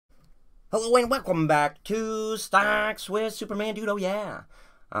Hello and welcome back to Stocks with Superman Dude. Oh yeah.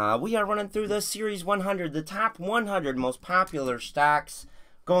 We are running through the Series 100, the top 100 most popular stocks,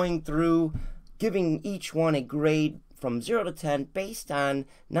 going through, giving each one a grade from 0 to 10 based on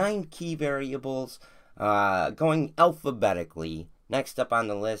 9 key variables, going alphabetically. Next up on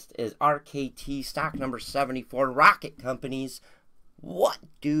the list is RKT, stock number 74, Rocket Companies. What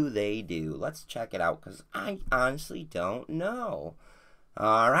do they do? Let's check it out because I honestly don't know.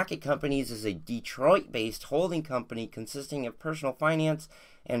 Rocket Companies is a Detroit-based holding company consisting of personal finance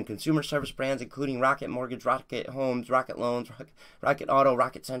and consumer service brands, including Rocket Mortgage, Rocket Homes, Rocket Loans, Rocket Auto,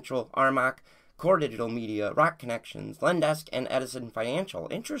 Rocket Central, Armac, Core Digital Media, Rock Connections, Lendesk, and Edison Financial.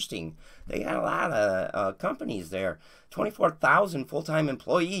 Interesting. They got a lot of companies there. 24,000 full-time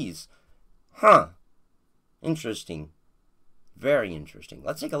employees. Huh. Interesting. Very interesting.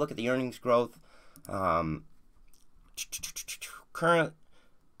 Let's take a look at the earnings growth. Current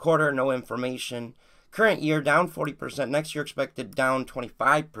quarter, no information. Current year, down 40%. Next year, expected down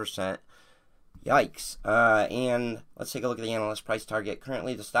 25%. Yikes. And let's take a look at the analyst price target.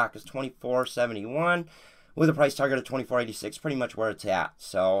 Currently, the stock is $24.71 with a price target of $24.86, pretty much where it's at.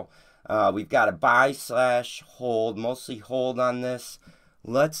 So we've got a buy/hold, mostly hold on this.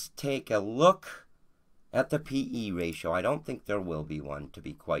 Let's take a look at the PE ratio. I don't think there will be one, to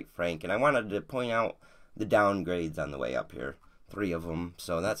be quite frank. And I wanted to point out the downgrades on the way up here. 3 of them,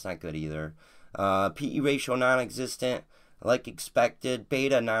 so that's not good either. PE ratio non-existent, like expected.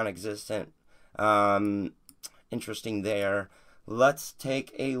 Beta non-existent. Interesting there. Let's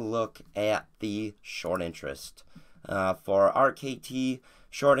take a look at the short interest. For RKT,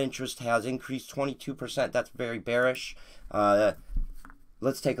 short interest has increased 22%. That's very bearish.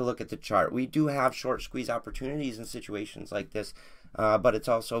 Let's take a look at the chart. We do have short squeeze opportunities in situations like this, but it's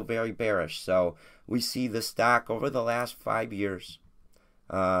also very bearish. So we see the stock over the last 5 years.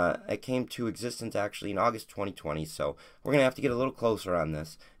 It came to existence actually in August 2020. So we're going to have to get a little closer on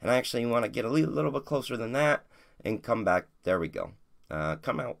this. And I actually want to get a little bit closer than that and come back. There we go.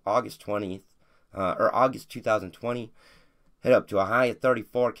 Come out August 20th, or August 2020. Hit up to a high of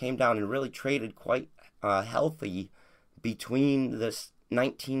 34. Came down and really traded quite healthy between this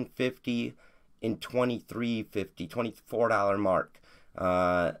 1950 and 23.50, $24 mark.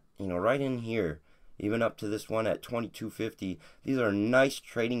 Right in here, even up to this one at 22.50. These are nice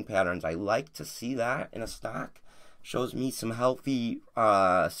trading patterns. I like to see that in a stock. Shows me some healthy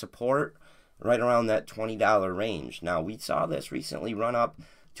support right around that $20 range. Now, we saw this recently run up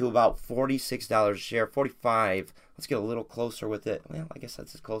to about $46 a share, 45. Let's get a little closer with it. Well, I guess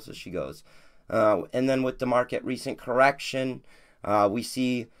that's as close as she goes. And then with the market recent correction, we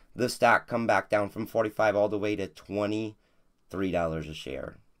see the stock come back down from 45 all the way to $23 a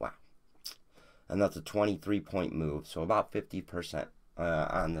share. Wow. And that's a 23-point move. So about 50%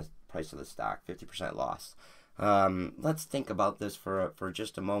 on the price of the stock, 50% loss. Let's think about this for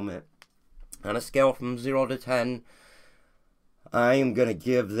just a moment. On a scale from 0 to 10, I am going to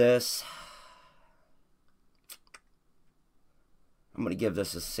give this... I'm going to give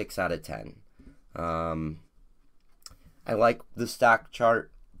this a 6 out of 10. I like the stock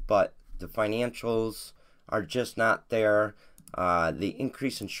chart, but the financials are just not there. The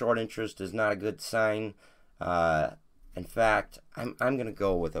increase in short interest is not a good sign. In fact, I'm going to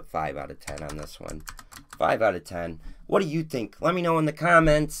go with a 5 out of 10 on this one. 5 out of 10. What do you think? Let me know in the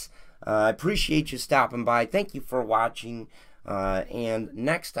comments. I appreciate you stopping by. Thank you for watching. And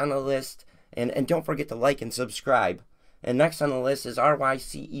next on the list, and don't forget to like and subscribe. And next on the list is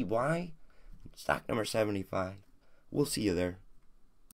RYCEY, stock number 75. We'll see you there.